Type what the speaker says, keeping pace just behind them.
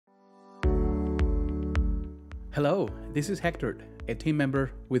Hello, this is Hector, a team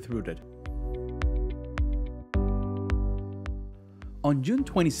member with Rooted. On June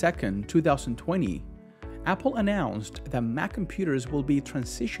 22, 2020, Apple announced that Mac computers will be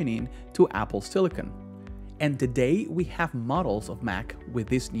transitioning to Apple Silicon. And today we have models of Mac with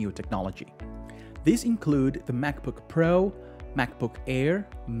this new technology. These include the MacBook Pro, MacBook Air,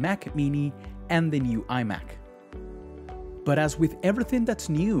 Mac Mini, and the new iMac. But as with everything that's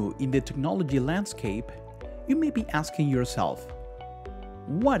new in the technology landscape, you may be asking yourself,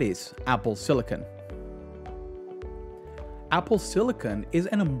 what is Apple Silicon? Apple Silicon is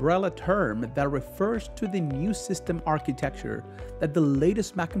an umbrella term that refers to the new system architecture that the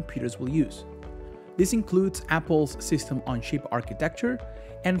latest Mac computers will use. This includes Apple's system-on-chip architecture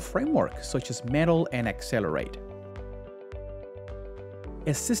and frameworks such as Metal and Accelerate.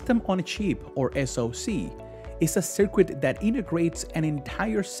 A system-on-a-chip, or SoC, is a circuit that integrates an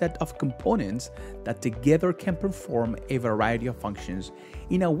entire set of components that together can perform a variety of functions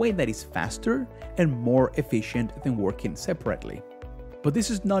in a way that is faster and more efficient than working separately. But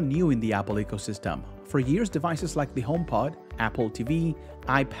this is not new in the Apple ecosystem. For years, devices like the HomePod, Apple TV,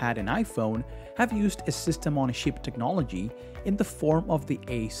 iPad, and iPhone have used a system-on-a-chip technology in the form of the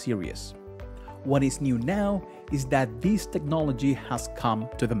A series. What is new now is that this technology has come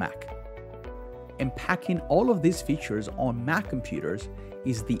to the Mac. And packing all of these features on Mac computers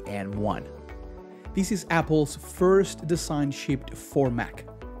is the M1. This is Apple's first design shipped for Mac.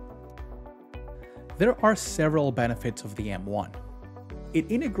 There are several benefits of the M1. It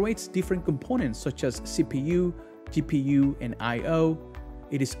integrates different components such as CPU, GPU, and I/O.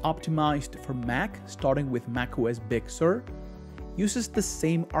 It is optimized for Mac, starting with macOS Big Sur, uses the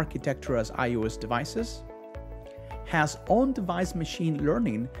same architecture as iOS devices, has on-device machine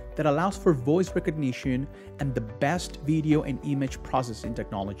learning that allows for voice recognition and the best video and image processing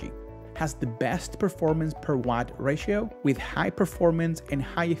technology, has the best performance per watt ratio with high performance and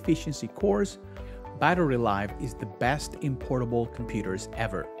high efficiency cores, battery life is the best in portable computers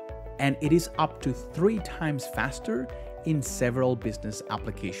ever, and it is up to 3 times faster in several business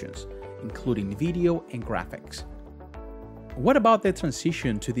applications, including video and graphics. What about the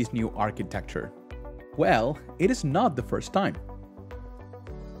transition to this new architecture? Well, it is not the first time.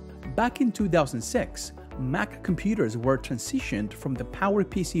 Back in 2006, Mac computers were transitioned from the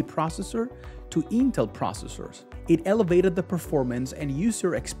PowerPC processor to Intel processors. It elevated the performance and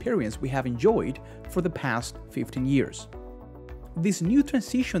user experience we have enjoyed for the past 15 years. This new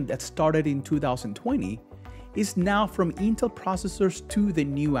transition that started in 2020 is now from Intel processors to the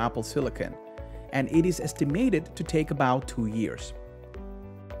new Apple Silicon, and it is estimated to take about 2 years.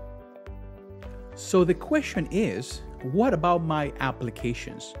 So the question is, what about my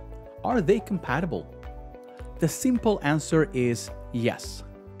applications? Are they compatible? The simple answer is yes.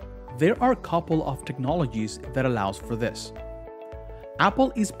 There are a couple of technologies that allows for this.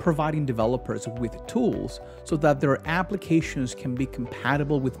 Apple is providing developers with tools so that their applications can be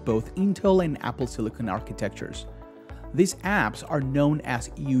compatible with both Intel and Apple Silicon architectures. These apps are known as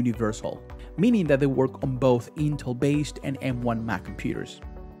universal, meaning that they work on both Intel-based and M1 Mac computers.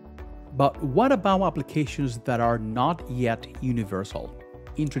 But what about applications that are not yet universal?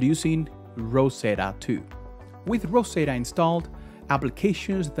 Introducing Rosetta 2. With Rosetta installed,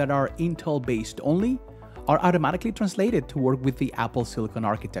 applications that are Intel-based only are automatically translated to work with the Apple Silicon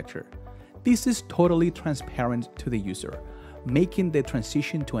architecture. This is totally transparent to the user, making the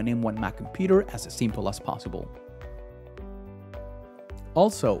transition to an M1 Mac computer as simple as possible.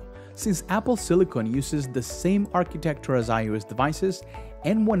 Also, since Apple Silicon uses the same architecture as iOS devices,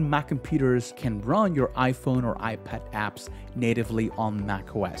 M1 Mac computers can run your iPhone or iPad apps natively on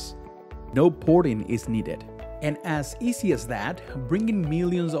macOS. No porting is needed. And as easy as that, bringing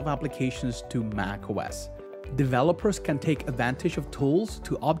millions of applications to macOS. Developers can take advantage of tools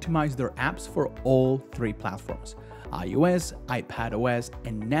to optimize their apps for all 3 platforms: iOS, iPadOS,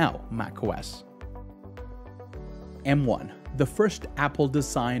 and now macOS. M1, the first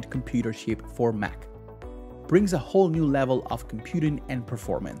Apple-designed computer chip for Mac, brings a whole new level of computing and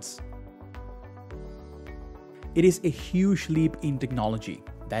performance. It is a huge leap in technology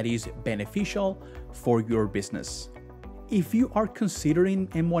that is beneficial for your business. If you are considering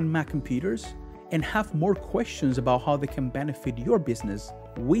M1 Mac computers and have more questions about how they can benefit your business,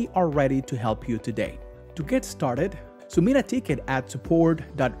 we are ready to help you today. To get started, submit a ticket at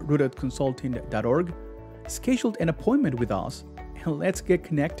support.rootedconsulting.org, schedule an appointment with us, and let's get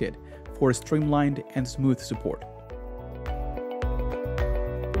connected for streamlined and smooth support.